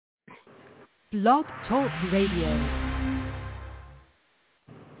Blog Talk Radio.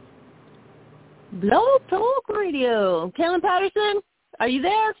 Blog Talk Radio. Kaelin Patterson, are you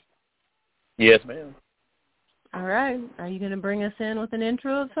there? Yes, ma'am. All right. Are you going to bring us in with an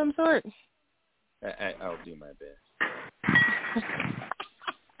intro of some sort? I'll do my best.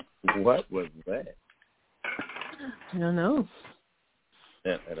 What was that? I don't know.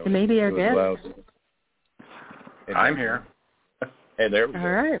 Yeah, I don't it may be our guest. I'm here. Hey, there we go.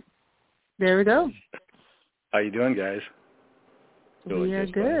 All right. There we go. How you doing, guys? We are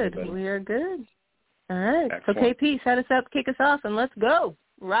good. We are good. All right. Excellent. So, KP, set us up, kick us off, and let's go.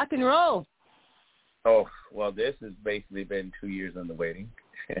 Rock and roll. Oh, well, this has basically been 2 years in the waiting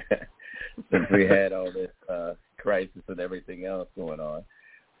since we had all this crisis and everything else going on.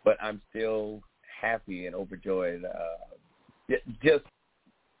 But I'm still happy and overjoyed, just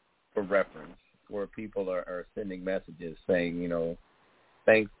for reference, where people are sending messages saying, you know,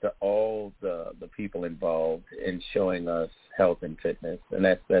 thanks to all the people involved in showing us health and fitness, and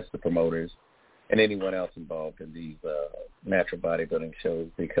that's the promoters and anyone else involved in these natural bodybuilding shows,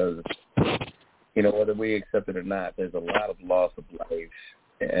 because, you know, whether we accept it or not, there's a lot of loss of life,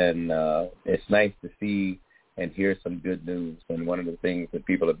 and it's nice to see and hear some good news. And one of the things that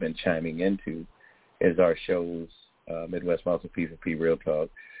people have been chiming into is our shows, Midwest Muscle P4P Real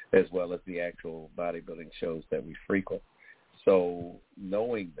Talk, as well as the actual bodybuilding shows that we frequent. So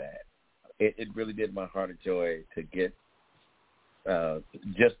knowing that, it really did my heart a joy to get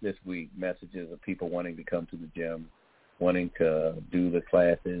just this week messages of people wanting to come to the gym, wanting to do the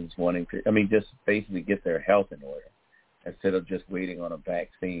classes, just basically get their health in order instead of just waiting on a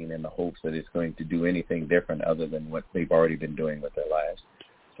vaccine in the hopes that it's going to do anything different other than what they've already been doing with their lives.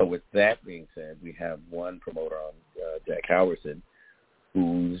 So with that being said, we have one promoter on, Jack Halverson,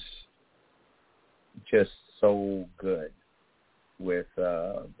 who's just so good with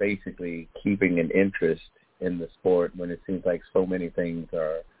basically keeping an interest in the sport when it seems like so many things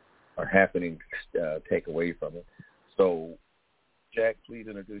are happening to take away from it. So, Jack, please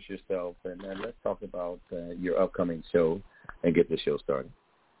introduce yourself, and let's talk about your upcoming show and get the show started.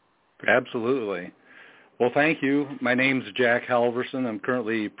 Absolutely. Well, thank you. My name's Jack Halverson. I'm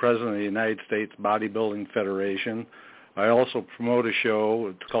currently president of the United States Bodybuilding Federation. I also promote a show.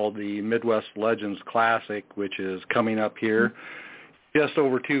 It's called the Midwest Legends Classic, which is coming up here just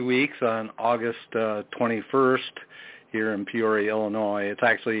over 2 weeks on August 21st here in Peoria, Illinois. It's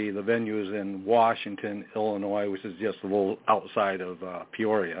actually, the venue is in Washington, Illinois, which is just a little outside of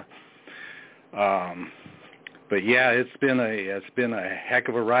Peoria. But yeah, it's been a heck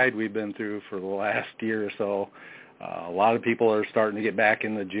of a ride we've been through for the last year or so. A lot of people are starting to get back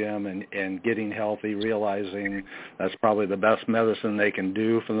in the gym and getting healthy, realizing that's probably the best medicine they can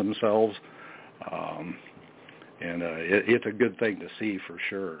do for themselves. It's a good thing to see for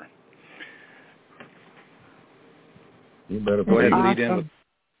sure. You better go ahead and lead in with.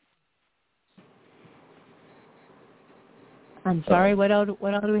 I'm sorry, what else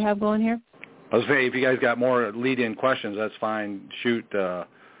do we have going here? I was saying, if you guys got more lead-in questions, that's fine. Shoot. Yeah.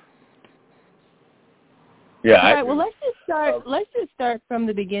 All right. Well, let's just start from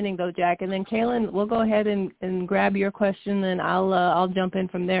the beginning, though, Jack, and then Kaelin, we'll go ahead and grab your question, and I'll jump in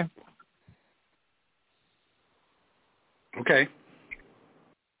from there. Okay.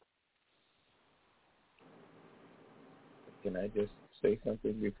 Can I just say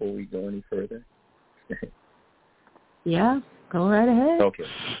something before we go any further? Yeah, go right ahead. Okay.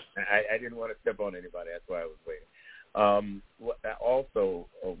 I didn't want to step on anybody. That's why I was waiting. Also,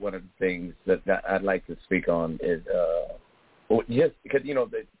 one of the things that I'd like to speak on is just because, you know,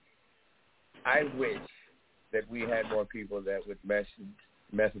 that I wish that we had more people that would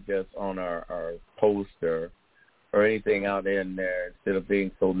message us on our post or anything out there in there instead of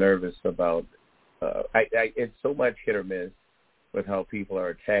being so nervous about it's so much hit or miss with how people are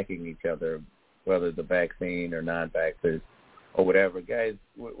attacking each other, whether the vaccine or non-vaxxers or whatever. Guys,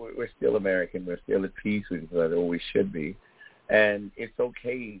 we're still American. We're still at peace with each other, or we should be. And it's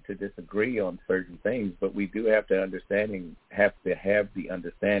okay to disagree on certain things, but we do have to have the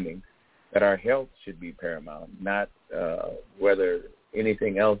understanding that our health should be paramount, not whether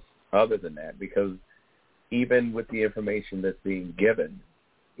anything else other than that, because even with the information that's being given,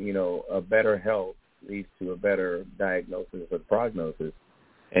 you know, a better health leads to a better diagnosis or prognosis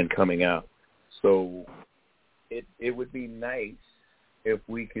and coming out. So it would be nice if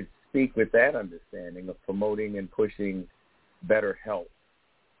we could speak with that understanding of promoting and pushing better health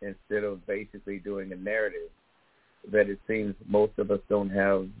instead of basically doing a narrative that it seems most of us don't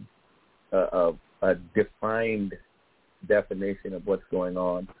have a defined definition of what's going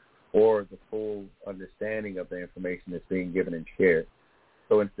on or the full understanding of the information that's being given and shared.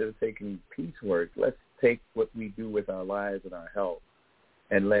 So instead of taking piecework, let's take what we do with our lives and our health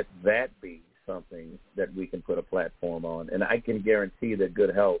and let that be something that we can put a platform on. And I can guarantee that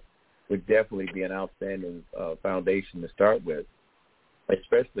good health would definitely be an outstanding foundation to start with,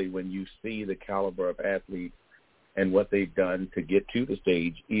 especially when you see the caliber of athletes and what they've done to get to the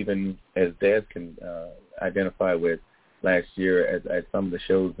stage, even as Des can identify with last year at some of the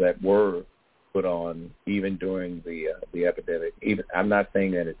shows that were put on, even during the epidemic. Even I'm not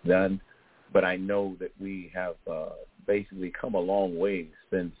saying that it's done, but I know that we have basically come a long way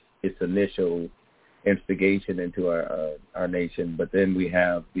since its initial instigation into our nation. But then we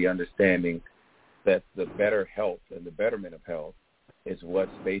have the understanding that the better health and the betterment of health is what's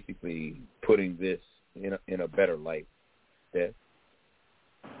basically putting this in a better light. Des?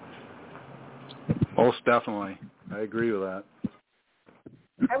 Most definitely. I agree with that.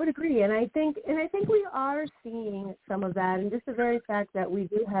 I would agree, and I think we are seeing some of that, and just the very fact that we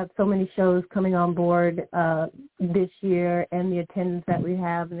do have so many shows coming on board this year, and the attendance that we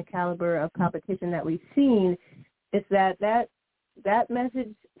have, and the caliber of competition that we've seen, is that message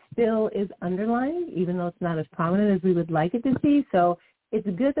still is underlying, even though it's not as prominent as we would like it to be. So it's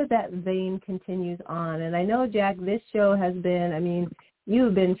good that vein continues on. And I know, Jack, this show has been, I mean,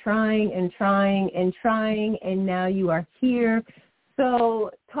 you've been trying and trying and trying, and now you are here. So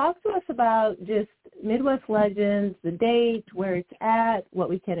talk to us about just Midwest Legends, the date, where it's at, what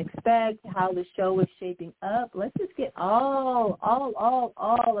we can expect, how the show is shaping up. Let's just get all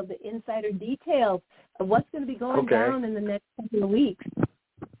of the insider details of what's going to be going down in the next couple of weeks.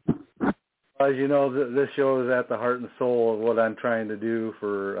 As you know, this show is at the heart and soul of what I'm trying to do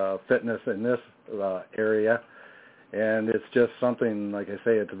for fitness in this area. And it's just something, like I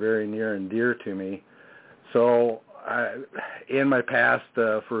say, it's very near and dear to me. So in my past,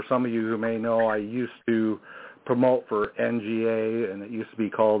 for some of you who may know, I used to promote for NGA, and it used to be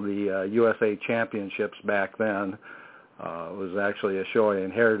called the USA Championships back then. It was actually a show I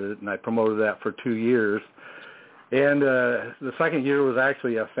inherited, and I promoted that for 2 years. And the second year was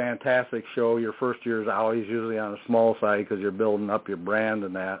actually a fantastic show. Your first year is always usually on a small side because you're building up your brand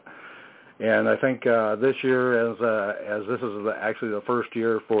and that. And I think this year, as this is actually the first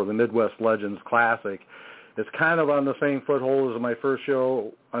year for the Midwest Legends Classic, it's kind of on the same foothold as my first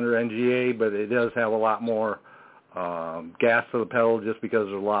show under NGA, but it does have a lot more gas to the pedal just because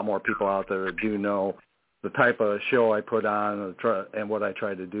there's a lot more people out there that do know the type of show I put on and what I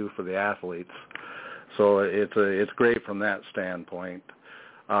try to do for the athletes. So it's great from that standpoint.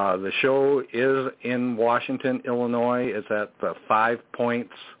 The show is in Washington, Illinois. It's at the 5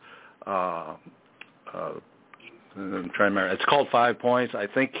 Points. I'm trying to remember. It's called 5 Points. I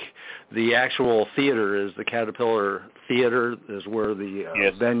think the actual theater is the Caterpillar Theater, is where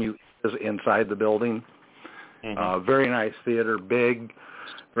the venue is inside the building. Mm-hmm. Very nice theater, big,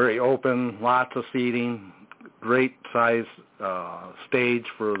 very open, lots of seating, great size stage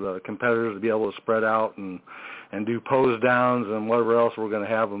for the competitors to be able to spread out and do pose downs and whatever else we're going to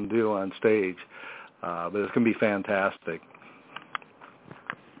have them do on stage. But it's going to be fantastic.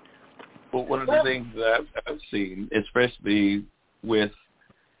 Well, one of the things that I've seen, especially with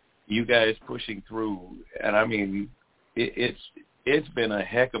you guys pushing through, and I mean, it's been a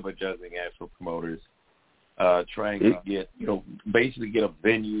heck of a juggling act for promoters, trying to get, basically get a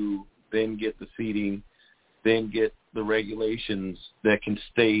venue, then get the seating, then get the regulations that can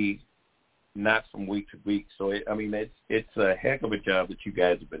stay not from week to week. So, it's a heck of a job that you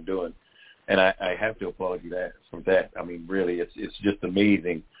guys have been doing, and I have to applaud you for that. I mean, really, it's just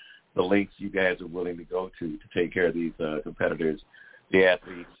amazing the lengths you guys are willing to go to take care of these competitors, the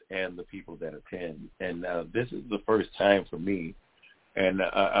athletes, and the people that attend. And this is the first time for me, and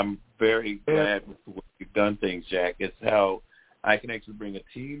I'm very glad with the way you've done things, Jack. It's how I can actually bring a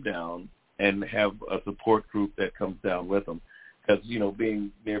team down and have a support group that comes down with them. Because, being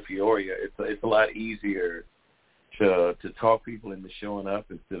near Peoria, it's a lot easier to talk people into showing up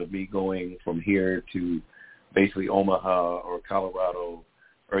instead of me going from here to basically Omaha or Colorado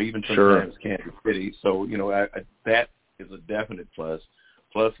or even sometimes Kansas City. So, that is a definite plus.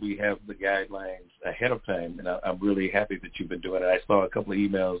 Plus, we have the guidelines ahead of time, and I'm really happy that you've been doing it. I saw a couple of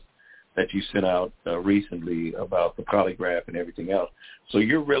emails that you sent out recently about the polygraph and everything else. So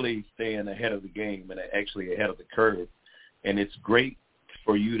you're really staying ahead of the game and actually ahead of the curve, and it's great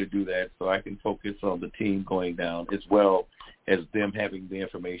for you to do that so I can focus on the team going down as well as them having the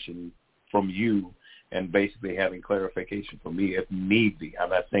information from you and basically having clarification from me if need be. I'm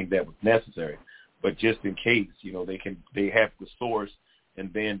not saying that was necessary, but just in case, they have the source,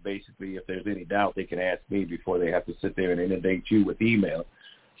 and then basically if there's any doubt, they can ask me before they have to sit there and inundate you with email.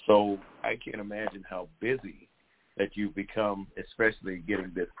 So I can't imagine how busy that you've become, especially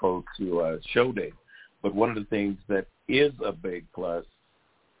getting this close to show day. But one of the things that is a big plus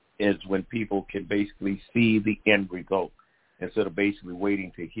is when people can basically see the end result instead of basically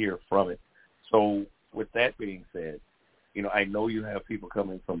waiting to hear from it. So with that being said, you know, I know you have people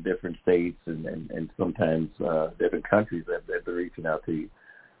coming from different states and sometimes different countries that they're reaching out to you.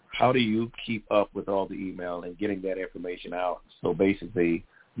 How do you keep up with all the email and getting that information out so basically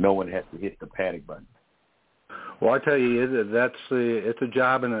no one has to hit the panic button? Well, I tell you, it's a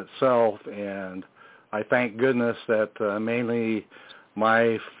job in itself, and I thank goodness that mainly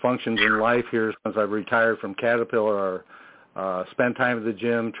my functions in life here since I've retired from Caterpillar are spend time at the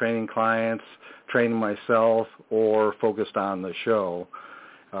gym, training clients, training myself, or focused on the show.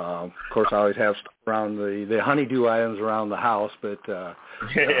 Of course, I always have stuff around the honeydew items around the house, but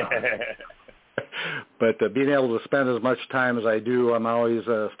being able to spend as much time as I do, I'm always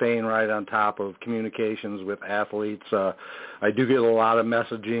staying right on top of communications with athletes. I do get a lot of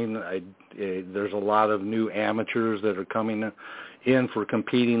messaging. There's a lot of new amateurs that are coming in for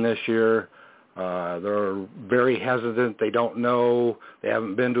competing this year. They're very hesitant. They don't know. They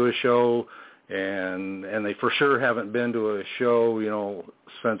haven't been to a show, and they for sure haven't been to a show, you know,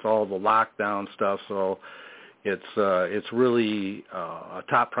 since all the lockdown stuff. So it's really a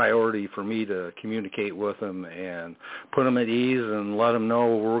top priority for me to communicate with them and put them at ease and let them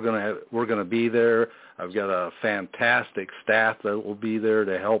know we're gonna be there. I've got a fantastic staff that will be there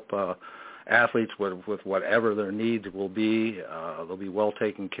to help athletes with whatever their needs will be. They'll be well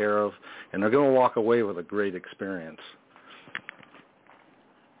taken care of, and they're going to walk away with a great experience.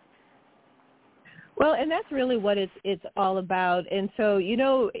 Well, and that's really what it's all about. And so, you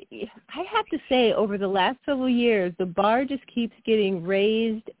know, I have to say over the last several years, the bar just keeps getting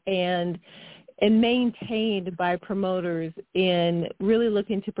raised and maintained by promoters in really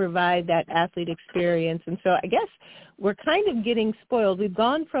looking to provide that athlete experience. And so I guess we're kind of getting spoiled. We've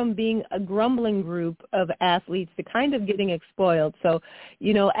gone from being a grumbling group of athletes to kind of getting spoiled. So,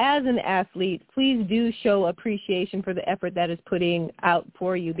 you know, as an athlete, please do show appreciation for the effort that is putting out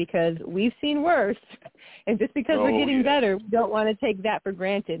for you, because we've seen worse. And just because we're getting better, we don't want to take that for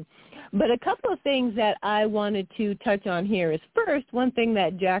granted. But a couple of things that I wanted to touch on here is, first, one thing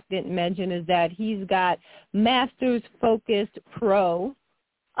that Jack didn't mention is that he's got Masters-focused pro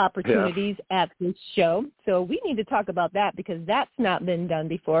opportunities at this show. So we need to talk about that, because that's not been done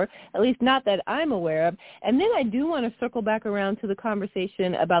before, at least not that I'm aware of. And then I do want to circle back around to the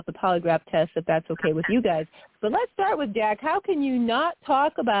conversation about the polygraph test, if that's okay with you guys. But let's start with Jack. How can you not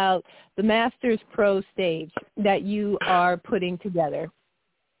talk about the Masters Pro stage that you are putting together?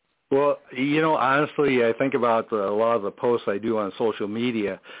 Well, you know, honestly, I think about a lot of the posts I do on social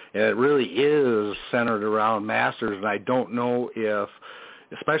media, and it really is centered around Masters, and I don't know if,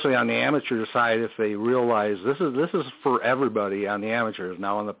 especially on the amateur side, if they realize this is for everybody on the amateurs.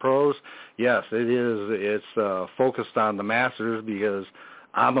 Now on the pros, yes, it is. It's focused on the Masters because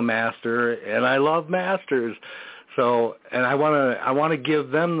I'm a master and I love Masters. So, and I want to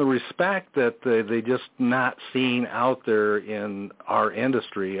give them the respect that they just not seen out there in our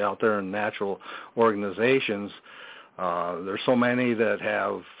industry, out there in natural organizations. There's so many that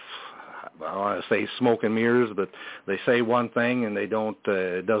have, I don't want to say smoke and mirrors, but they say one thing and they don't,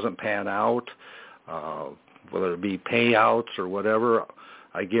 it doesn't pan out, whether it be payouts or whatever.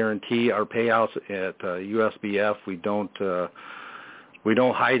 I guarantee our payouts at USBF, we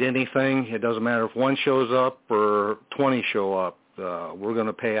don't hide anything. It doesn't matter if one shows up or 20 show up. We're going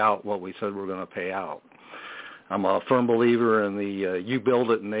to pay out what we said we're going to pay out. I'm a firm believer in the you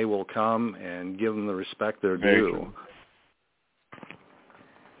build it and they will come, and give them the respect they're due.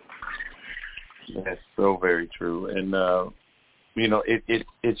 That's so very true. And, you know,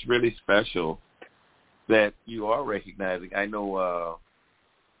 it's really special that you are recognizing. I know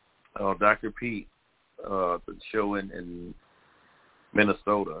Dr. Pete, the show in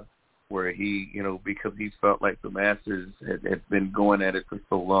Minnesota, where he, you know, because he felt like the Masters had been going at it for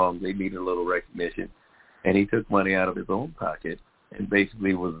so long, they needed a little recognition. And he took money out of his own pocket and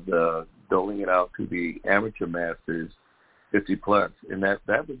basically was doling it out to the amateur Masters 50 plus. And that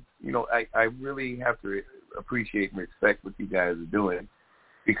was, you know, I really have to appreciate and respect what you guys are doing,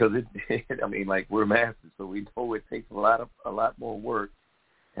 because I mean, like, we're masters, so we know it takes a lot more work,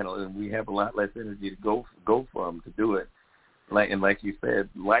 and we have a lot less energy to go from to do it. Like you said,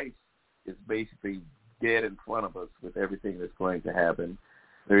 life is basically dead in front of us with everything that's going to happen.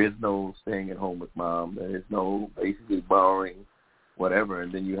 There is no staying at home with mom. There is no basically borrowing whatever,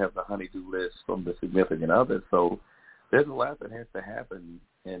 and then you have the honeydew list from the significant other. So there's a lot that has to happen,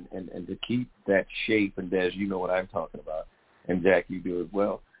 and to keep that shape, and Des, you know what I'm talking about, and Jack, you do as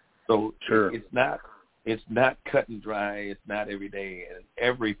well. So sure. It's not it's not cut and dry. It's not every day. And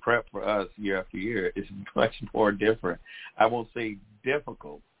every prep for us year after year is much more different. I won't say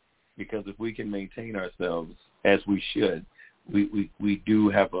difficult, because if we can maintain ourselves as we should, we do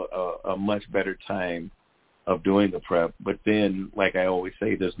have a much better time of doing the prep. But then, like I always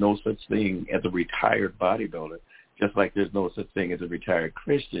say, there's no such thing as a retired bodybuilder, just like there's no such thing as a retired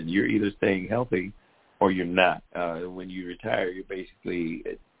Christian. You're either staying healthy or you're not. When you retire,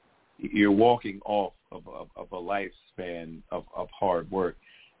 you're walking off of a lifespan of hard work.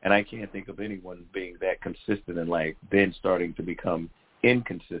 And I can't think of anyone being that consistent in life, then starting to become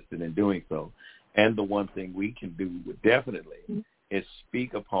inconsistent in doing so. And the one thing we can do definitely is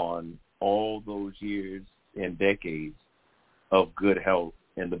speak upon all those years and decades of good health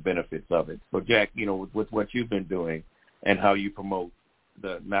and the benefits of it. So, Jack, with what you've been doing and how you promote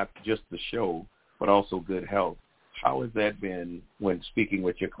not just the show, but also good health, how has that been when speaking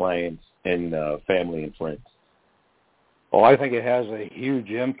with your clients and family and friends? Well, I think it has a huge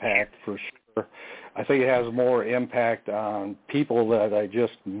impact for sure. I think it has more impact on people that I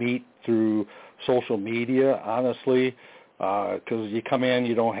just meet through social media, honestly, because you come in,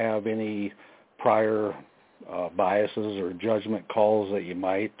 you don't have any prior biases or judgment calls that you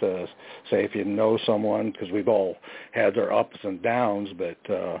might say if you know someone, because we've all had our ups and downs, but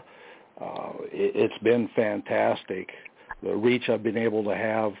it's been fantastic. The reach I've been able to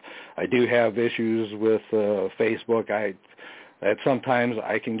have. I do have issues with Facebook. That sometimes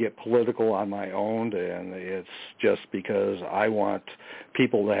I can get political on my own, and it's just because I want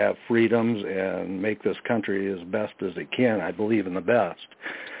people to have freedoms and make this country as best as it can. I believe in the best.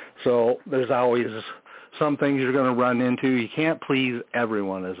 So there's always some things you're going to run into. You can't please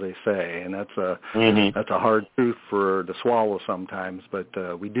everyone, as they say, and that's a hard truth to swallow sometimes.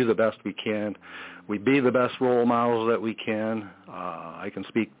 But we do the best we can. We be the best role models that we can. I can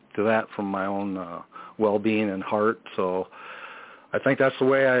speak to that from my own well-being and heart. So I think that's the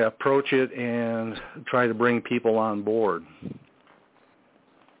way I approach it and try to bring people on board.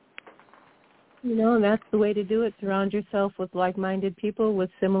 And that's the way to do it. Surround yourself with like-minded people with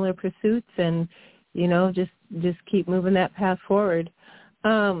similar pursuits, and just keep moving that path forward.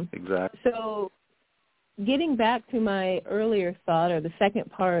 Exactly. So getting back to my earlier thought, or the second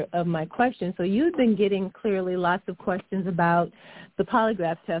part of my question, so you've been getting clearly lots of questions about the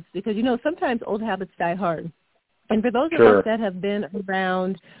polygraph test, because, sometimes old habits die hard. And for those of us that have been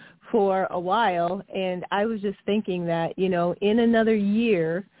around for a while, and I was just thinking that, in another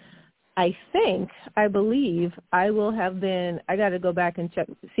year, I believe I will have been, I got to go back and check.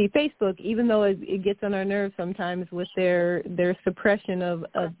 See, Facebook, even though it gets on our nerves sometimes with their suppression of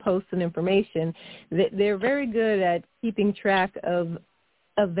posts and information, they're very good at keeping track of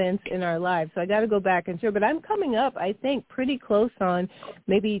events in our lives. So I got to go back and check. But I'm coming up, I think, pretty close on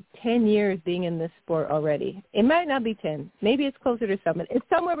maybe 10 years being in this sport already. It might not be 10. Maybe it's closer to 7. It's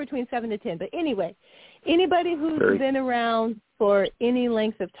somewhere between 7 to 10. But anyway, anybody who's been around for any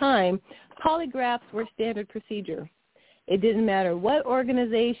length of time, polygraphs were standard procedure. It didn't matter what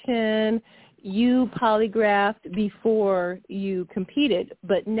organization you polygraphed before you competed.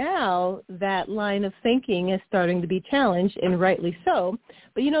 But now that line of thinking is starting to be challenged, and rightly so.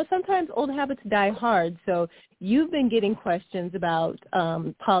 But, sometimes old habits die hard. So you've been getting questions about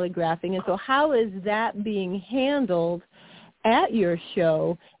polygraphing. And so how is that being handled at your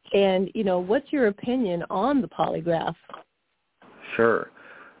show? And, what's your opinion on the polygraph? Sure.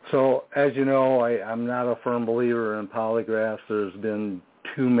 So, as you know, I'm not a firm believer in polygraphs. There's been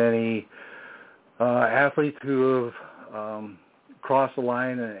too many athletes who have crossed the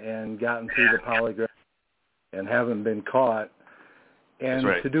line and gotten through the polygraph and haven't been caught. And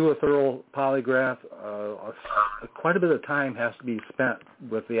to do a thorough polygraph, quite a bit of time has to be spent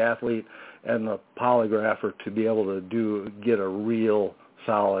with the athlete and the polygrapher to be able to get a real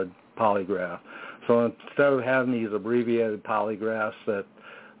solid polygraph. So instead of having these abbreviated polygraphs that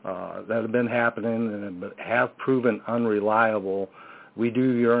have been happening and have proven unreliable, we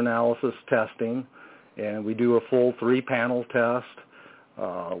do urinalysis testing, and we do a full 3-panel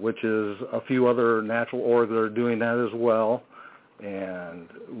test, which is a few other natural orgs are doing that as well. And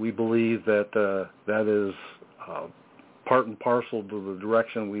we believe that that is part and parcel to the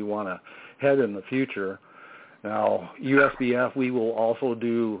direction we want to head in the future. Now, USBF, we will also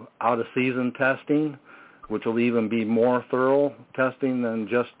do out-of-season testing, which will even be more thorough testing than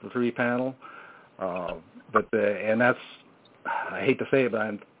just the 3-panel. And that's, I hate to say it,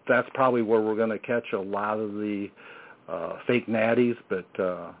 but that's probably where we're going to catch a lot of the fake natties, but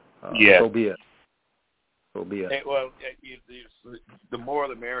so be it. So be it. Hey, well, the more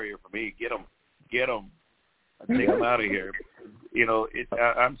the merrier for me. Get them. Take them out of here.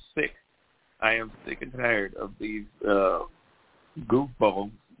 I'm sick I am sick and tired of these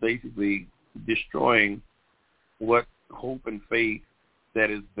goofballs basically destroying what hope and faith that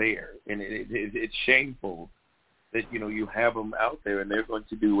is there. And it's shameful that, you have them out there and they're going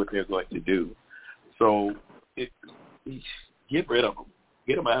to do what they're going to do. So get rid of them.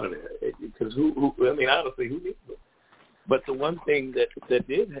 Get them out of there. Because honestly, who needs them? But the one thing that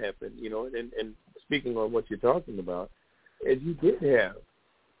did happen, and speaking on what you're talking about, is you did have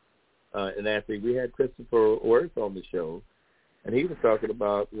an athlete. We had Christopher Worth on the show, and he was talking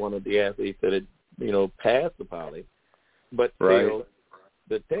about one of the athletes that had, passed the poly, but failed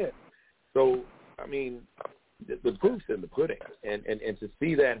the test. So, the proof's in the pudding. And to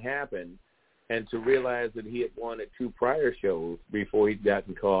see that happen and to realize that he had won at 2 prior shows before he'd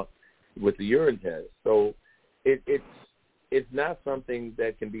gotten caught with the urine test. So it's not something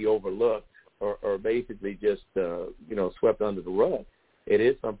that can be overlooked or basically just, swept under the rug. It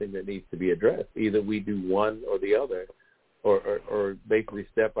is something that needs to be addressed. Either we do one or the other or basically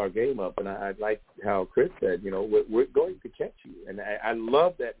step our game up. And I like how Chris said, we're going to catch you. And I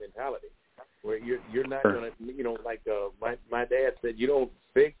love that mentality where you're not going to, my dad said, you don't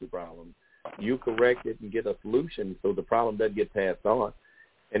fix the problem. You correct it and get a solution so the problem doesn't get passed on.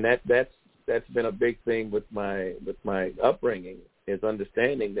 And that's been a big thing with my upbringing, is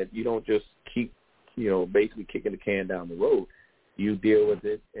understanding that you don't just keep, basically kicking the can down the road. You deal with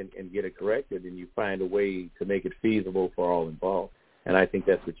it and get it corrected, and you find a way to make it feasible for all involved. And I think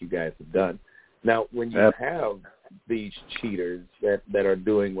that's what you guys have done. Now, when you have these cheaters that are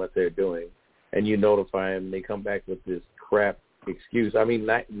doing what they're doing, and you notify them, and they come back with this crap excuse.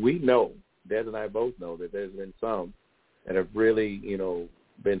 We know, Des and I both know that there's been some that have really,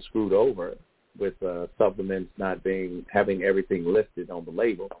 been screwed over with supplements not having everything listed on the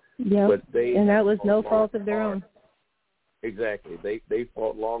label. Yeah, and that was no fault of their own. Exactly. They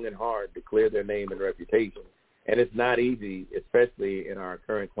fought long and hard to clear their name and reputation. And it's not easy, especially in our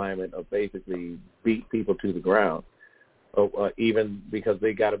current climate of basically beat people to the ground, even because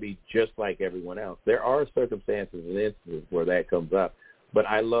they got to be just like everyone else. There are circumstances and instances where that comes up. But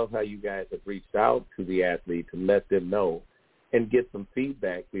I love how you guys have reached out to the athlete to let them know and get some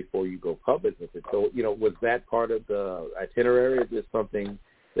feedback before you go public with it. So, was that part of the itinerary? Or is this something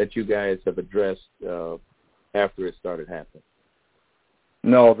that you guys have addressed after it started happening?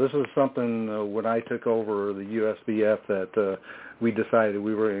 No, this is something when I took over the USBF that we decided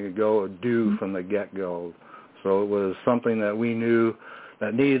we were going to do from the get-go. So it was something that we knew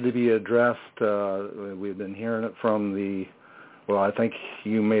that needed to be addressed. We've been hearing it from I think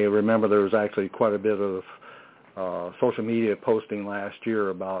you may remember there was actually quite a bit of social media posting last year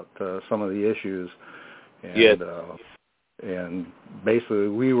about some of the issues. And, yes. And basically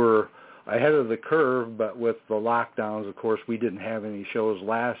we were ahead of the curve, but with the lockdowns, of course, we didn't have any shows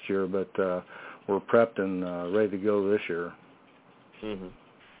last year, but we're prepped and ready to go this year. Mm-hmm.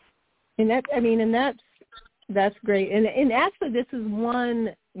 And that's great. And actually, this is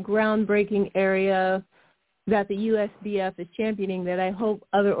one groundbreaking area that the USBF is championing that I hope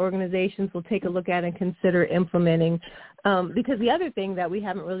other organizations will take a look at and consider implementing. Because the other thing that we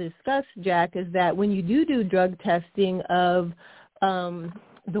haven't really discussed, Jack, is that when you do drug testing of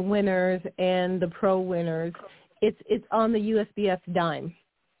the winners and the pro winners, it's on the USBF's dime,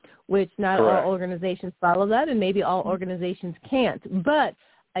 which not Correct. all organizations follow that, and maybe all organizations can't. But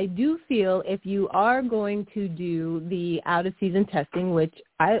I do feel if you are going to do the out-of-season testing, which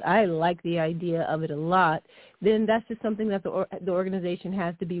I like the idea of it a lot, then that's just something that the organization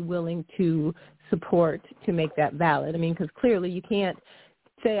has to be willing to support to make that valid. Because clearly you can't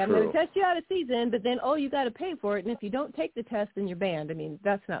say, I'm going to test you out of season, but then, you got to pay for it, and if you don't take the test, then you're banned.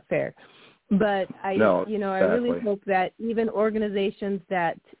 That's not fair. But I really hope that even organizations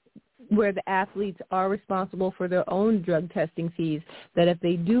where the athletes are responsible for their own drug testing fees, that if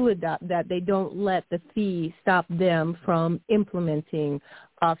they do adopt that, they don't let the fee stop them from implementing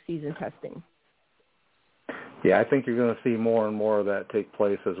off-season testing. Yeah, I think you're going to see more and more of that take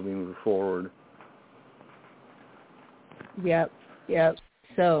place as we move forward. Yep.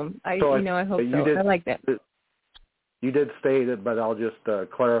 So I hope so. I like that. You did state it, but I'll just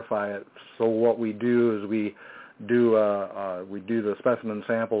clarify it. So what we do is we do the specimen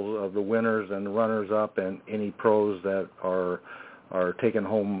samples of the winners and the runners-up and any pros that are taking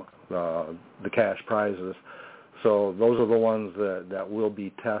home the cash prizes. So those are the ones that will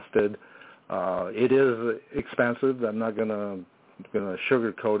be tested. It is expensive. I'm not going to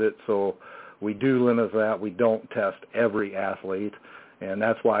sugarcoat it. So we do limit that. We don't test every athlete, and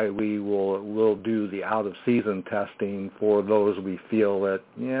that's why we'll do the out-of-season testing for those we feel that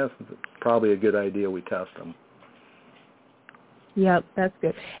it's probably a good idea we test them. Yep, that's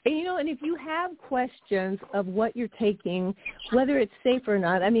good. And, and if you have questions of what you're taking, whether it's safe or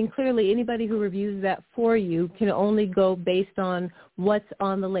not, I mean, clearly anybody who reviews that for you can only go based on what's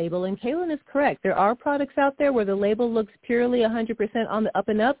on the label. And Kaelin is correct. There are products out there where the label looks purely 100% on the up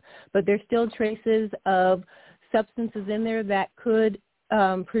and up, but there's still traces of substances in there that could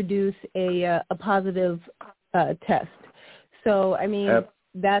produce a positive test. So, I mean,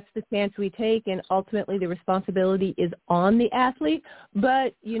 that's the chance we take, and ultimately the responsibility is on the athlete.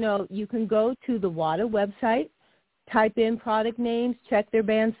 But, you can go to the WADA website, type in product names, check their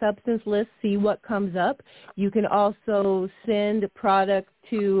banned substance list, see what comes up. You can also send product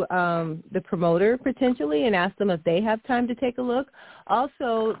to the promoter potentially and ask them if they have time to take a look.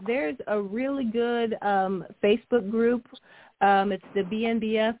 Also, there's a really good Facebook group. It's the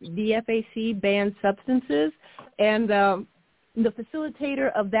BNBF DFAC Banned Substances, and the facilitator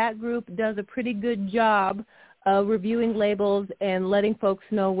of that group does a pretty good job reviewing labels and letting folks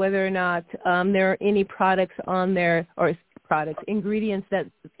know whether or not there are any products on there, or ingredients that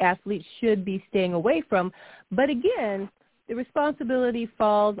athletes should be staying away from. But again, the responsibility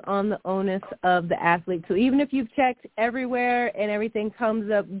falls on the onus of the athlete. So even if you've checked everywhere and everything comes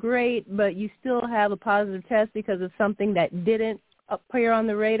up great, but you still have a positive test because of something that didn't appear on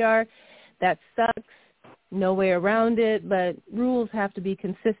the radar, that sucks. No way around it, but rules have to be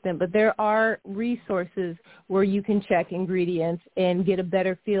consistent. But there are resources where you can check ingredients and get a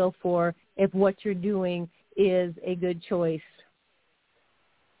better feel for if what you're doing is a good choice.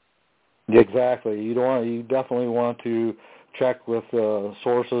 Exactly. You definitely want to check with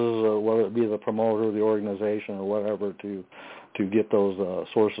sources, whether it be the promoter, the organization, or whatever, to get those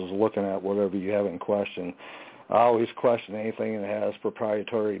sources looking at whatever you have in question. I always question anything that has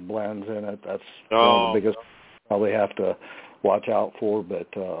proprietary blends in it. That's one of the biggest probably have to watch out for. But,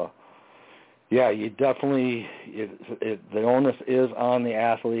 you definitely, the onus is on the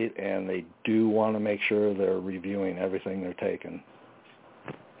athlete, and they do want to make sure they're reviewing everything they're taking.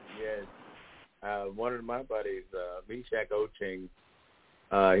 Yes. One of my buddies, Mishak Oching,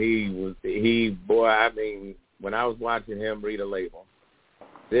 when I was watching him read a label,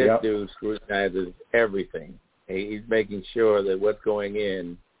 this dude scrutinizes everything. He's making sure that what's going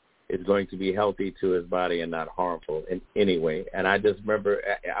in is going to be healthy to his body and not harmful in any way. And I just remember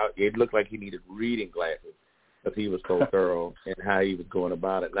it looked like he needed reading glasses because he was so thorough in how he was going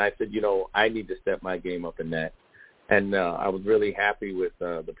about it. And I said, I need to step my game up in that. And I was really happy with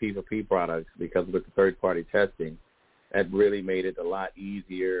the P4P products because with the third-party testing, that really made it a lot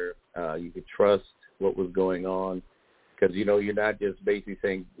easier. You could trust what was going on. Because, you're not just basically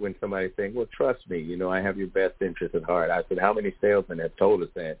saying, when somebody's saying, well, trust me, I have your best interest at heart. I said, how many salesmen have told us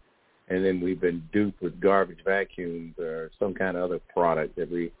that? And then we've been duped with garbage vacuums or some kind of other product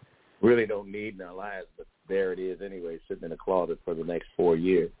that we really don't need in our lives, but there it is anyway, sitting in a closet for the next 4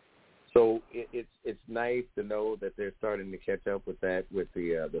 years. So it's nice to know that they're starting to catch up with that with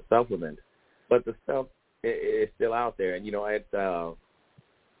the supplements. But the stuff is still out there. And,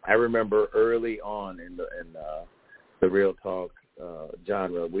 I remember early on in the Real Talk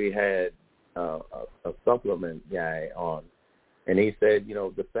genre, we had a supplement guy on, and he said,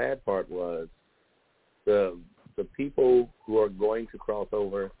 the sad part was the people who are going to cross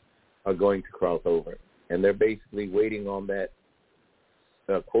over are going to cross over, and they're basically waiting on that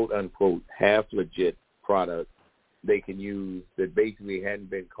quote unquote half legit product they can use that basically hadn't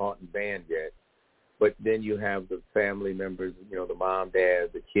been caught and banned yet. But then you have the family members, the mom, dad,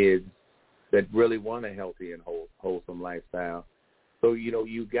 the kids, that really want a healthy and wholesome lifestyle. So,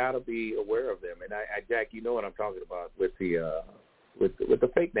 you got to be aware of them. And Jack, you know what I'm talking about with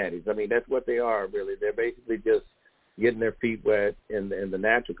the fake natties. I mean, that's what they are, really. They're basically just getting their feet wet in the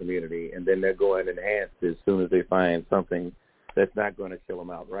natural community, and then they're going enhanced as soon as they find something that's not going to kill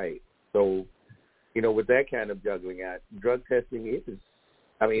them outright. So, with that kind of juggling act, drug testing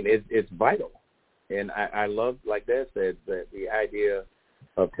it's vital. And I love, like Dad said, that the idea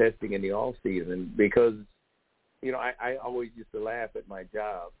of testing in the off season, because I always used to laugh at my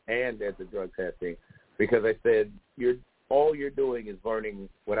job and at the drug testing, because I said all you're doing is learning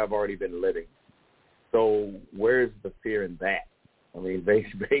what I've already been living. So where's the fear in that? I mean,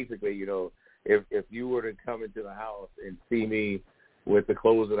 basically, if you were to come into the house and see me with the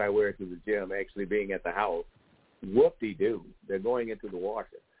clothes that I wear to the gym actually being at the house, whoop-de-doo, they're going into the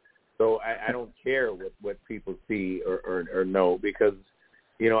washer. So I don't care what people see or know, because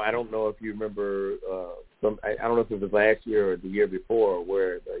I don't know if you remember I don't know if it was last year or the year before,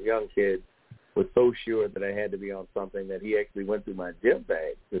 where a young kid was so sure that I had to be on something that he actually went through my gym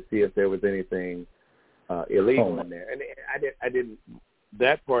bag to see if there was anything illegal in there. And I didn't.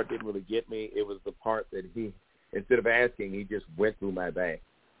 That part didn't really get me. It was the part that he instead of asking, he just went through my bag.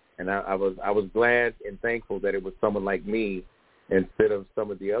 And I was glad and thankful that it was someone like me instead of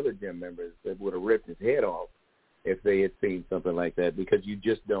some of the other gym members that would have ripped his head off if they had seen something like that, because you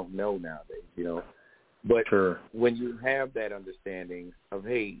just don't know nowadays, you know. But sure. When you have that understanding of,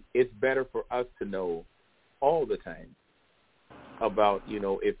 hey, it's better for us to know all the time about, you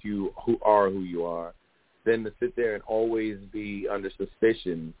know, if you who you are, than to sit there and always be under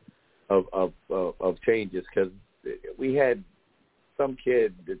suspicion of changes. Because we had some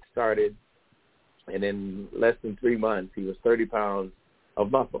kid that started, and in less than 3 months, he was 30 pounds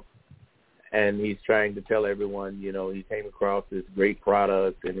of muscle. And he's trying to tell everyone, you know, he came across this great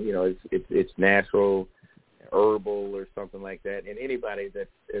product, and, you know, it's natural, herbal or something like that. And anybody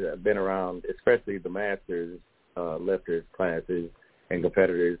that's been around, especially the masters, lifters, classes, and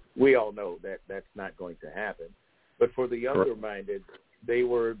competitors, we all know that that's not going to happen. But for the younger-minded, they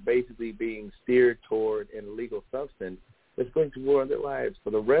were basically being steered toward an illegal substance that's going to ruin their lives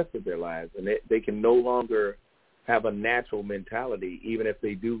for the rest of their lives. And they can no longer have a natural mentality, even if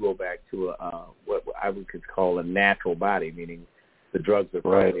they do go back to what I would call a natural body, meaning the drugs are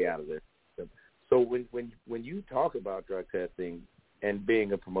finally out of their system. So when you talk about drug testing and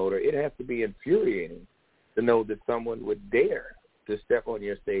being a promoter, it has to be infuriating to know that someone would dare to step on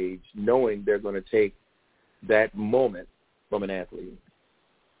your stage knowing they're going to take that moment from an athlete.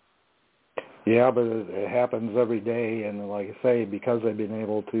 Yeah, but it happens every day, and like I say, because they've been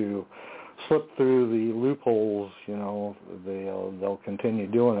able to slip through the loopholes, you know, they'll continue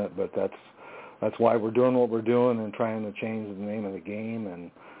doing it. But that's why we're doing what we're doing and trying to change the name of the game.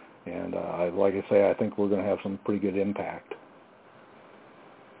 And like I say, I think we're going to have some pretty good impact.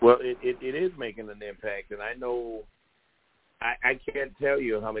 Well, it is making an impact, and I know I can't tell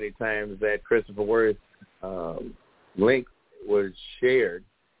you how many times that Christopher Worth link was shared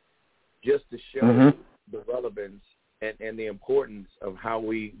just to show the relevance and the importance of how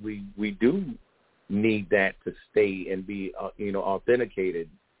we do need that to stay and be, authenticated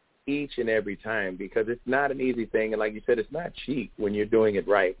each and every time, because it's not an easy thing. And like you said, it's not cheap when you're doing it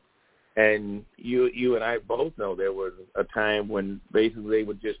right. And you and I both know there was a time when basically they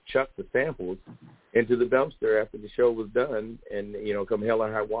would just chuck the samples into the dumpster after the show was done, and, come hell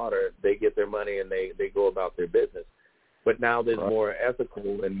or high water, they get their money and they go about their business. But now there's more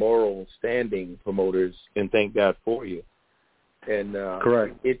ethical and moral standing promoters, and thank God for you. And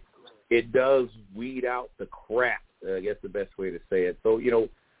correct. It does weed out the crap, I guess the best way to say it. So,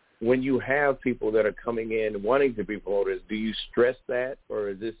 when you have people that are coming in wanting to be promoters, do you stress that, or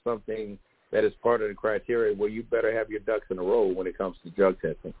is this something that is part of the criteria where you better have your ducks in a row when it comes to drug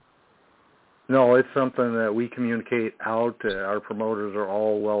testing? No, it's something that we communicate out. Our promoters are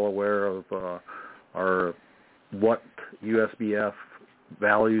all well aware of what USBF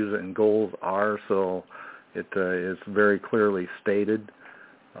values and goals are, so it is very clearly stated.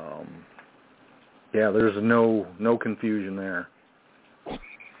 There's no confusion there.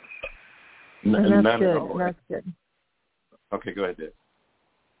 And that's good. That's good. Okay, go ahead, Dave.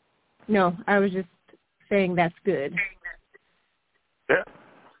 No, I was just saying that's good. Yeah.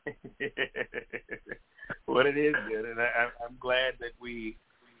 Well, it is good, and I'm glad that we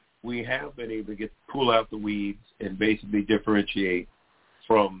have been able to pull out the weeds and basically differentiate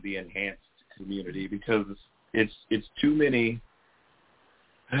from the enhanced community, because it's too many.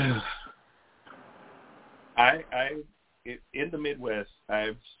 In the Midwest,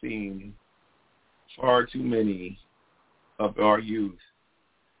 I've seen far too many of our youth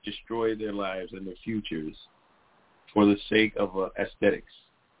destroy their lives and their futures for the sake of aesthetics.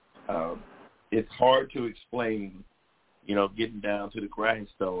 It's hard to explain, getting down to the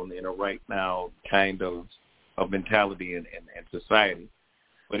grindstone in a right now kind of mentality and society.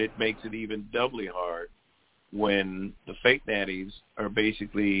 But it makes it even doubly hard when the fake daddies are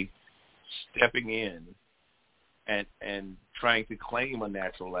basically stepping in and trying to claim a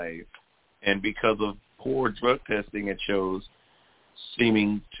natural life. And because of poor drug testing, it shows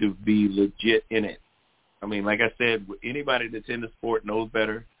seeming to be legit in it. I mean, like I said, anybody that's in the sport knows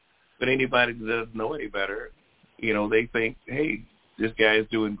better, but anybody that doesn't know any better, they think, hey, this guy is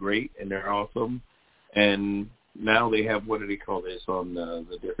doing great and they're awesome. And now they have, what do they call this on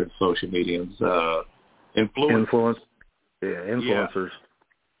the different social mediums? Influencers. Influencers.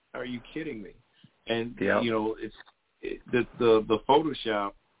 Yeah. Are you kidding me? And, yep. The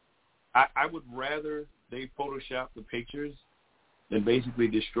Photoshop. I would rather they Photoshop the pictures than basically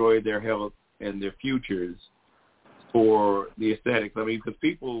destroy their health and their futures for the aesthetics. I mean, because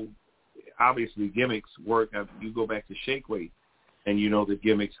people, obviously gimmicks work. You go back to shake weight, and the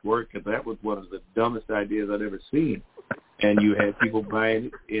gimmicks work, because that was one of the dumbest ideas I'd ever seen. And you had people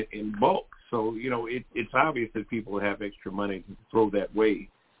buying it in bulk. So, it's obvious that people have extra money to throw that way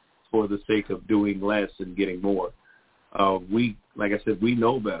for the sake of doing less and getting more. Like I said, we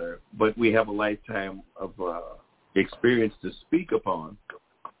know better, but we have a lifetime of experience to speak upon.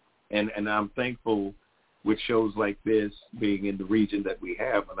 And I'm thankful with shows like this being in the region that we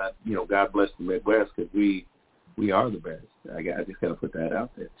have. And, God bless the Midwest, because we are the best. I just got to put that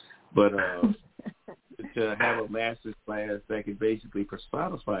out there. But to have a master's class that can basically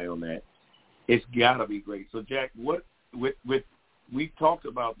personify on that, it's got to be great. So, Jack, we've talked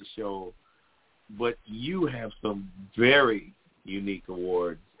about the show, but you have some very unique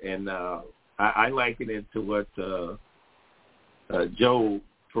awards, and I liken it to what Joe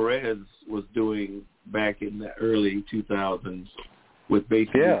Perez was doing back in the early 2000s with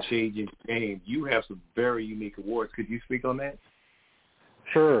basically changing the game. You have some very unique awards. Could you speak on that?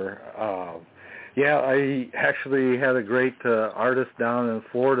 Sure. I actually had a great artist down in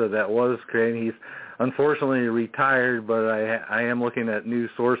Florida that was creating. He's unfortunately retired, but I am looking at new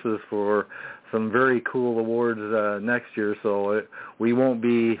sources for some very cool awards next year, so we won't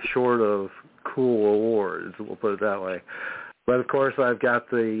be short of cool awards, we'll put it that way. But, of course, I've got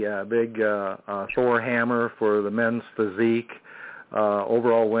the big Thor hammer for the men's physique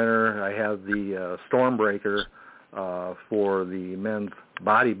overall winner. I have the Stormbreaker for the men's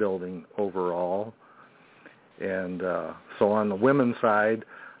bodybuilding overall. And so on the women's side,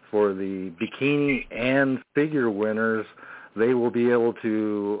 for the bikini and figure winners, they will be able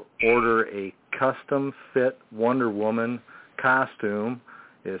to order a custom-fit Wonder Woman costume.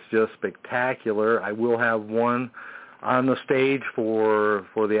 It's just spectacular. I will have one on the stage for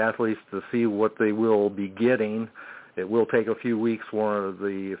the athletes to see what they will be getting. It will take a few weeks for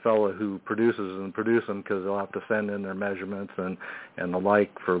the fellow who produce them, because they'll have to send in their measurements and the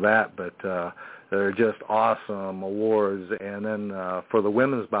like for that. But they're just awesome awards. And then for the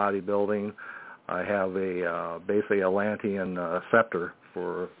women's bodybuilding, I have basically a Atlantean scepter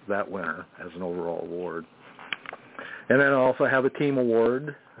for that winner as an overall award. And then I also have a team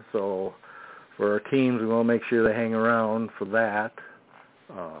award. So for our teams, we want to make sure they hang around for that.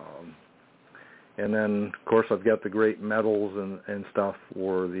 And then, of course, I've got the great medals and stuff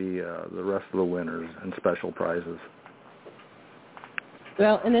for the rest of the winners and special prizes.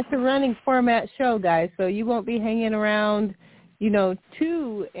 Well, and it's a running format show, guys, so you won't be hanging around,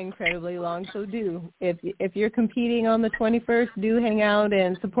 too incredibly long. So if you're competing on the 21st, do hang out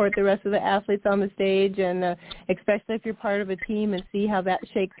and support the rest of the athletes on the stage, and especially if you're part of a team, and see how that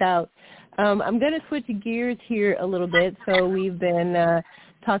shakes out. I'm going to switch gears here a little bit. So we've been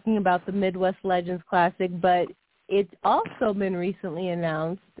talking about the Midwest Legends Classic, but it's also been recently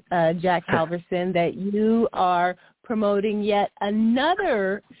announced, Jack Halverson, that you are promoting yet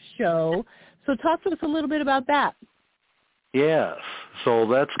another show. So talk to us a little bit about that. Yes. So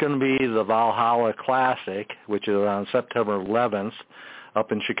that's going to be the Valhalla Classic, which is on September 11th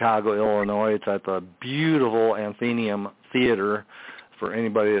up in Chicago, Illinois. It's at the beautiful Athenaeum Theater for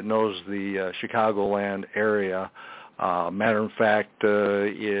anybody that knows the Chicagoland area. Matter of fact,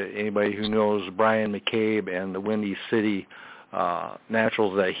 anybody who knows Brian McCabe and the Windy City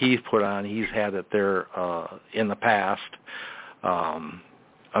Naturals that he's put on, he's had it there in the past.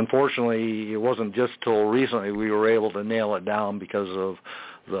 Unfortunately, it wasn't just till recently we were able to nail it down because of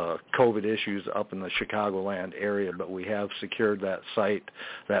the COVID issues up in the Chicagoland area, but we have secured that site,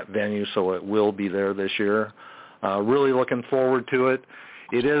 that venue, so it will be there this year. Really looking forward to it.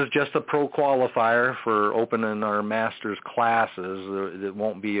 It is just a pro qualifier for opening our master's classes. It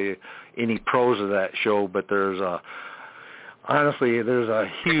won't be any pros of that show, but honestly, there's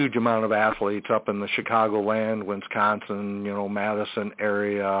a huge amount of athletes up in the Chicagoland, Wisconsin, Madison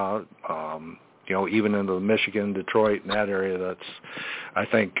area, even into Michigan, Detroit, and that area that's, I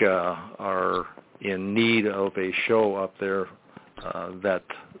think, are in need of a show up there that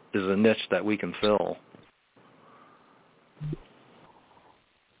is a niche that we can fill.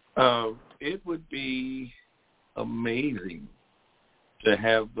 It would be amazing to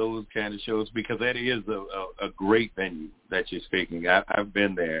have those kind of shows, because that is a great venue that you're speaking. I've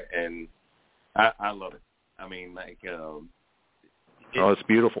been there, and I love it. I mean, it's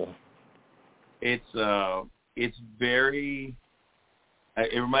beautiful. It's very.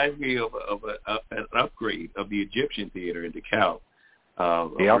 It reminds me of an upgrade of the Egyptian Theater in DeKalb,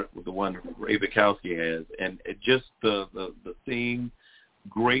 the one Ray Bukowski has, and just the theme.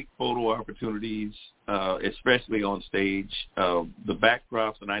 Great photo opportunities, especially on stage. The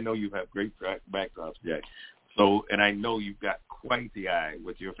backdrops, and I know you have great backdrops, Jack. So, and I know you've got quite the eye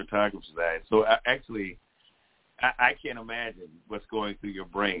with your photographer's eye. So, I can't imagine what's going through your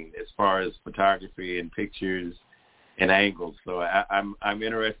brain as far as photography and pictures and angles. So I'm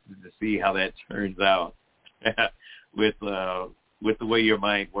interested to see how that turns out with the way your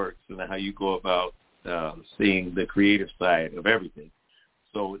mind works and how you go about seeing the creative side of everything.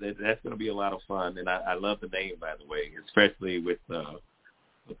 So that's going to be a lot of fun, and I love the name, by the way, especially with the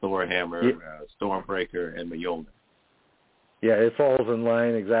Thor Hammer, Stormbreaker, and Mjolnir. Yeah, it falls in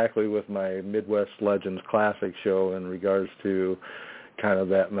line exactly with my Midwest Legends Classic show in regards to kind of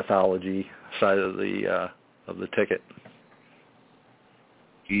that mythology side of the ticket.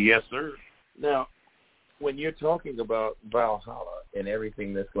 Yes, sir. Now, when you're talking about Valhalla and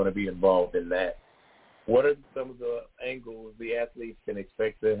everything that's going to be involved in that, what are some of the angles the athletes can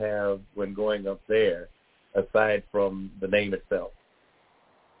expect to have when going up there, aside from the name itself?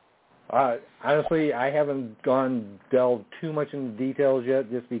 Honestly, I haven't delved too much into details yet,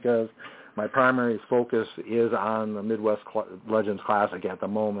 just because my primary focus is on the Midwest Legends Classic at the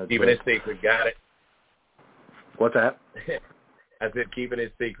moment. Keeping it secret, got it. What's that? I said keeping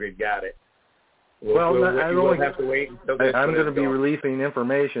it secret, got it. We'll have to wait until I'm going to be releasing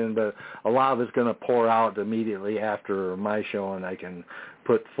information, but a lot of it's going to pour out immediately after my show, and I can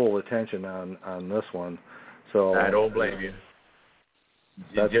put full attention on this one. So I don't blame you.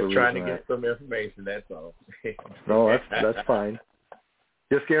 That's just trying to get some information, that's all. No, that's fine.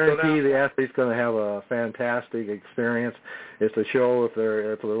 Just guarantee the athlete's going to have a fantastic experience. It's a show, if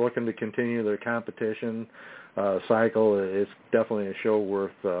they're looking to continue their competition cycle, it's definitely a show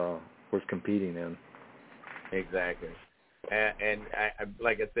worth competing in. Exactly. And I,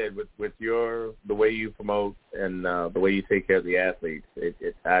 like I said, with the way you promote and the way you take care of the athletes,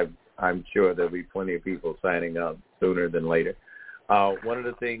 I'm sure there'll be plenty of people signing up sooner than later. One of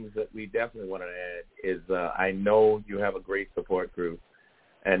the things that we definitely want to add is I know you have a great support group,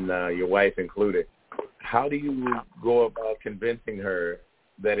 and your wife included. How do you go about convincing her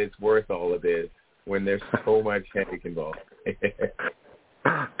that it's worth all of this when there's so much headache involved?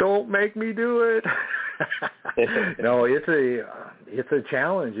 Don't make me do it. No, it's a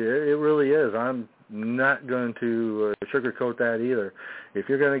challenge. It really is. I'm not going to sugarcoat that either. If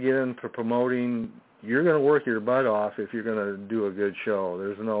you're going to get into promoting, you're going to work your butt off if you're going to do a good show.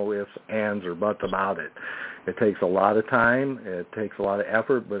 There's no ifs, ands, or buts about it. It takes a lot of time. It takes a lot of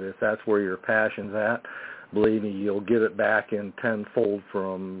effort, but if that's where your passion's at, believe me, you'll get it back in tenfold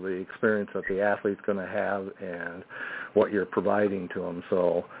from the experience that the athlete's going to have and what you're providing to them.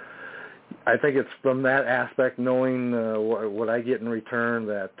 So I think it's from that aspect, knowing what I get in return,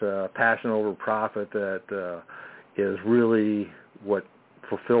 that passion over profit, that is really what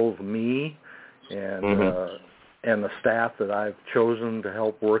fulfills me and the staff that I've chosen to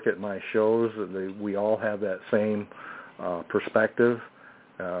help work at my shows. We all have that same perspective.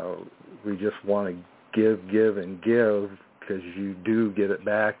 We just want to give, and give, because you do get it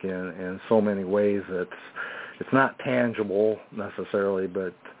back in so many ways. It's not tangible necessarily,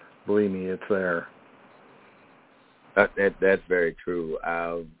 but believe me, it's there. That's very true.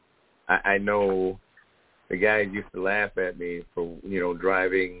 I know the guys used to laugh at me for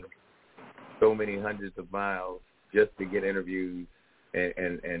driving so many hundreds of miles just to get interviews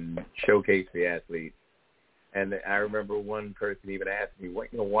and showcase the athletes. And I remember one person even asked me,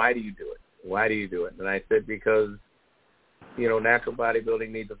 why do you do it? Why do you do it? And I said, because, natural bodybuilding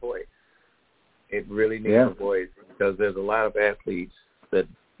needs a voice. It really needs a voice, because there's a lot of athletes that,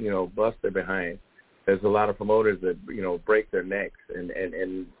 bust their behind. There's a lot of promoters that, break their necks.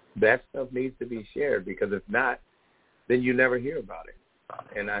 And that stuff needs to be shared, because if not, then you never hear about it.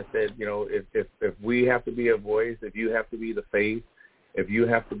 And I said, if we have to be a voice, if you have to be the face, if you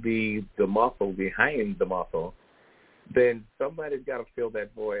have to be the muscle behind the muscle, then somebody's got to fill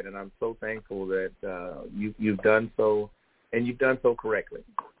that void. And I'm so thankful that you've done so, and you've done so correctly.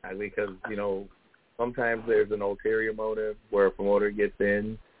 Because, sometimes there's an ulterior motive where a promoter gets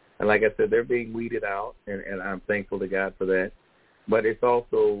in. And like I said, they're being weeded out, and I'm thankful to God for that. But it's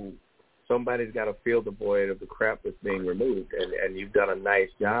also somebody's got to fill the void of the crap that's being removed, and you've done a nice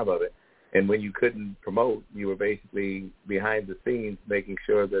job of it. And when you couldn't promote, you were basically behind the scenes making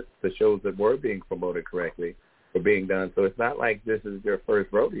sure that the shows that were being promoted correctly were being done. So it's not like this is your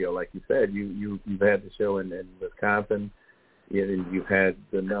first rodeo. Like you said, you've had the show in Wisconsin, and you've had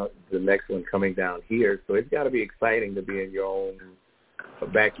the next one coming down here. So it's got to be exciting to be in your own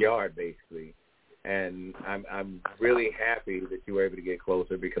backyard, basically. And I'm really happy that you were able to get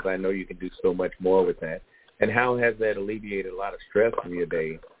closer, because I know you can do so much more with that. And how has that alleviated a lot of stress from your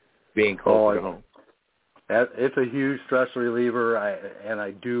day, being closer to home? It's a huge stress reliever, and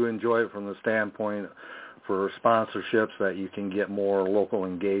I do enjoy it from the standpoint for sponsorships, that you can get more local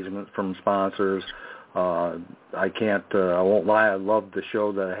engagement from sponsors. I won't lie, I loved the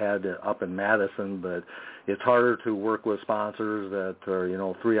show that I had up in Madison, but it's harder to work with sponsors that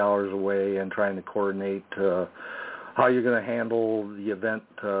are, 3 hours away and trying to coordinate how you're going to handle the event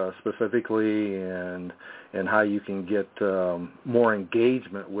specifically and how you can get more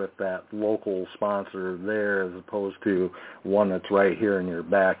engagement with that local sponsor there as opposed to one that's right here in your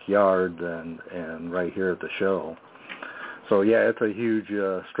backyard and right here at the show. So, yeah, it's a huge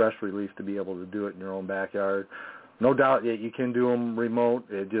stress relief to be able to do it in your own backyard. No doubt you can do them remote.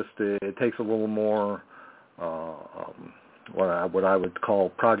 It takes a little more what I would call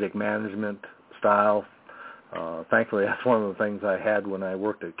project management style. Thankfully, that's one of the things I had when I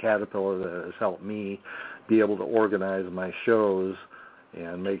worked at Caterpillar that has helped me be able to organize my shows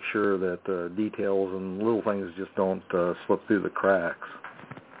and make sure that the details and little things just don't slip through the cracks.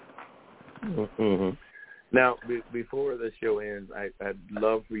 Mm-hmm. Now, before the show ends, I'd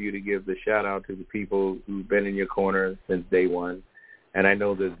love for you to give the shout-out to the people who've been in your corner since day one. And I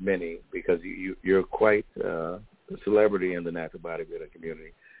know there's many because you're quite a celebrity in the natural bodybuilding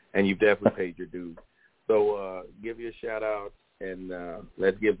community, and you've definitely paid your dues. So give you a shout-out, and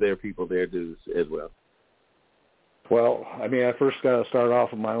let's give their people their dues as well. Well, I mean, I first got to start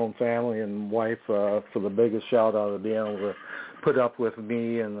off with my own family and wife for the biggest shout-out of being able to put up with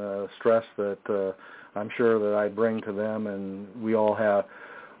me and the stress that I'm sure that I bring to them, and we all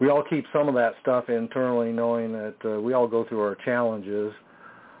keep some of that stuff internally, knowing that we all go through our challenges.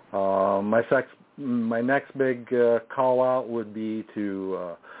 My next big call-out would be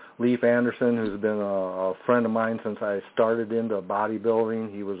to Leif Anderson, who's been a friend of mine since I started into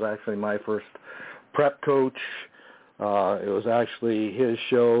bodybuilding. He was actually my first prep coach. It was actually his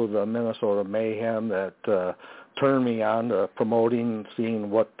show, the Minnesota Mayhem, that turned me on to promoting, seeing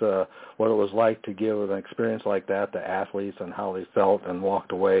what it was like to give an experience like that to athletes and how they felt, and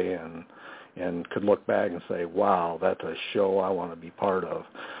walked away and could look back and say, wow, that's a show I want to be part of.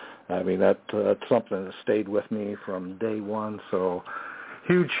 I mean, that's something that stayed with me from day one. So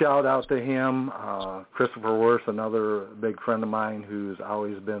huge shout out to him. Christopher Worth, another big friend of mine who's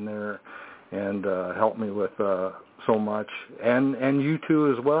always been there and helped me with so much. And you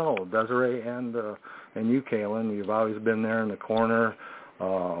too as well, Desiree and you, Kaelin. You've always been there in the corner.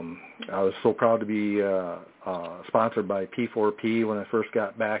 I was so proud to be sponsored by P4P when I first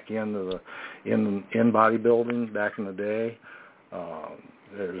got back into in bodybuilding back in the day.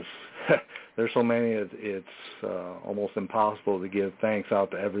 There's so many, it's almost impossible to give thanks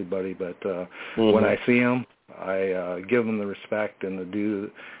out to everybody, but when I see them, I give them the respect and the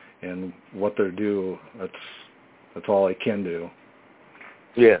due and what they're due. That's all I can do.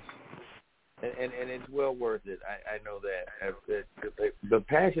 Yes. And it's well worth it. I know that. The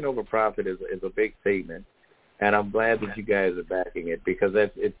passion over profit is a big statement, and I'm glad that you guys are backing it because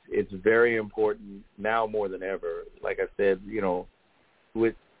it's very important now more than ever. Like I said,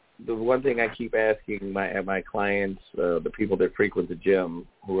 with the one thing I keep asking my clients, the people that frequent the gym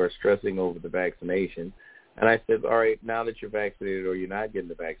who are stressing over the vaccination, and I said, all right, now that you're vaccinated or you're not getting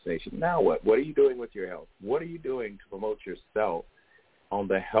the vaccination, now what? What are you doing with your health? What are you doing to promote yourself on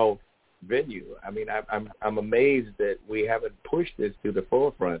the health venue? I mean, I'm amazed that we haven't pushed this to the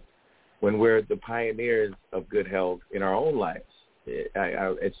forefront when we're the pioneers of good health in our own lives.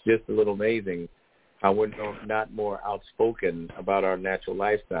 It's just a little amazing how we're not more outspoken about our natural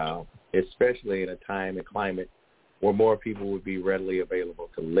lifestyle, especially in a time and climate where more people would be readily available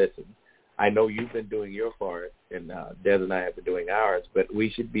to listen. I know you've been doing your part, and Des and I have been doing ours, but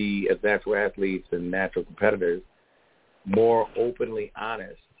we should be, as natural athletes and natural competitors, more openly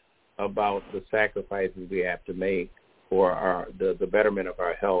honest about the sacrifices we have to make for the betterment of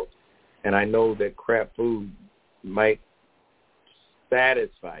our health. And I know that crap food might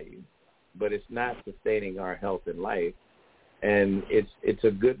satisfy you, but it's not sustaining our health and life. And it's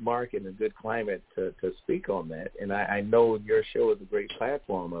a good market and a good climate to speak on that. And I know your show is a great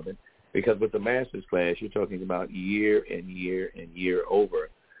platform of it, because with the master's class, you're talking about year and year and year over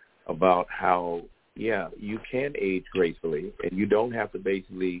about how, you can age gracefully, and you don't have to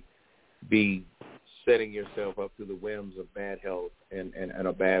basically be setting yourself up to the whims of bad health and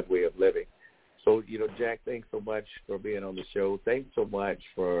a bad way of living. So, Jack, thanks so much for being on the show. Thanks so much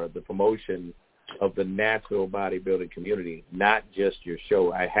for the promotion of the natural bodybuilding community, not just your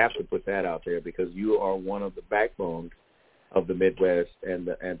show. I have to put that out there because you are one of the backbones of the Midwest and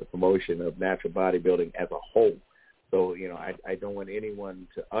the promotion of natural bodybuilding as a whole. So, I don't want anyone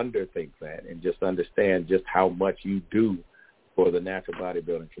to underthink that and just understand just how much you do for the natural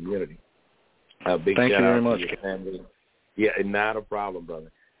bodybuilding community. Big Thank shout you out very much. to your family. Yeah, not a problem,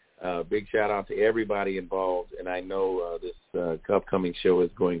 brother. Big shout out to everybody involved, and I know this upcoming show is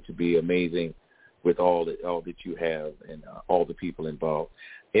going to be amazing. with all that you have and all the people involved.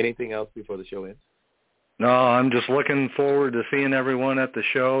 Anything else before the show ends? No, I'm just looking forward to seeing everyone at the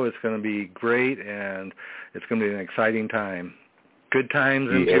show. It's going to be great, and it's going to be an exciting time. Good times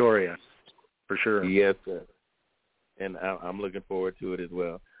in Peoria, for sure. Yes, sir. And I'm looking forward to it as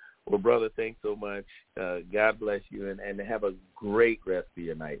well. Well, brother, thanks so much. God bless you, and have a great rest of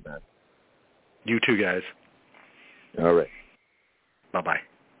your night, man. You too, guys. All right. Bye-bye.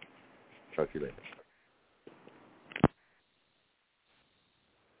 Talk to you later.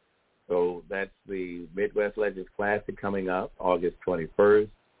 So that's the Midwest Legends Classic coming up August 21st.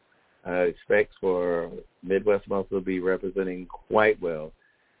 Expect for Midwest Muscle to be representing quite well,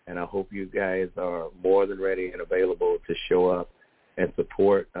 and I hope you guys are more than ready and available to show up and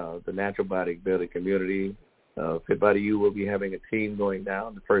support the natural bodybuilding community. Fit Body U will be having a team going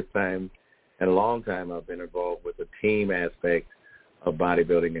down. The first time in a long time I've been involved with the team aspect of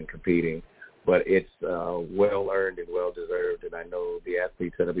bodybuilding and competing. But it's well-earned and well-deserved, and I know the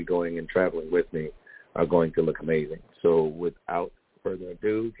athletes that will be going and traveling with me are going to look amazing. So without further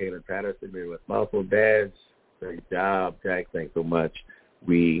ado, Kaelin Patterson, Midwest Muscle, Daz, great job. Jack, thanks so much.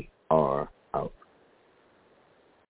 We are out.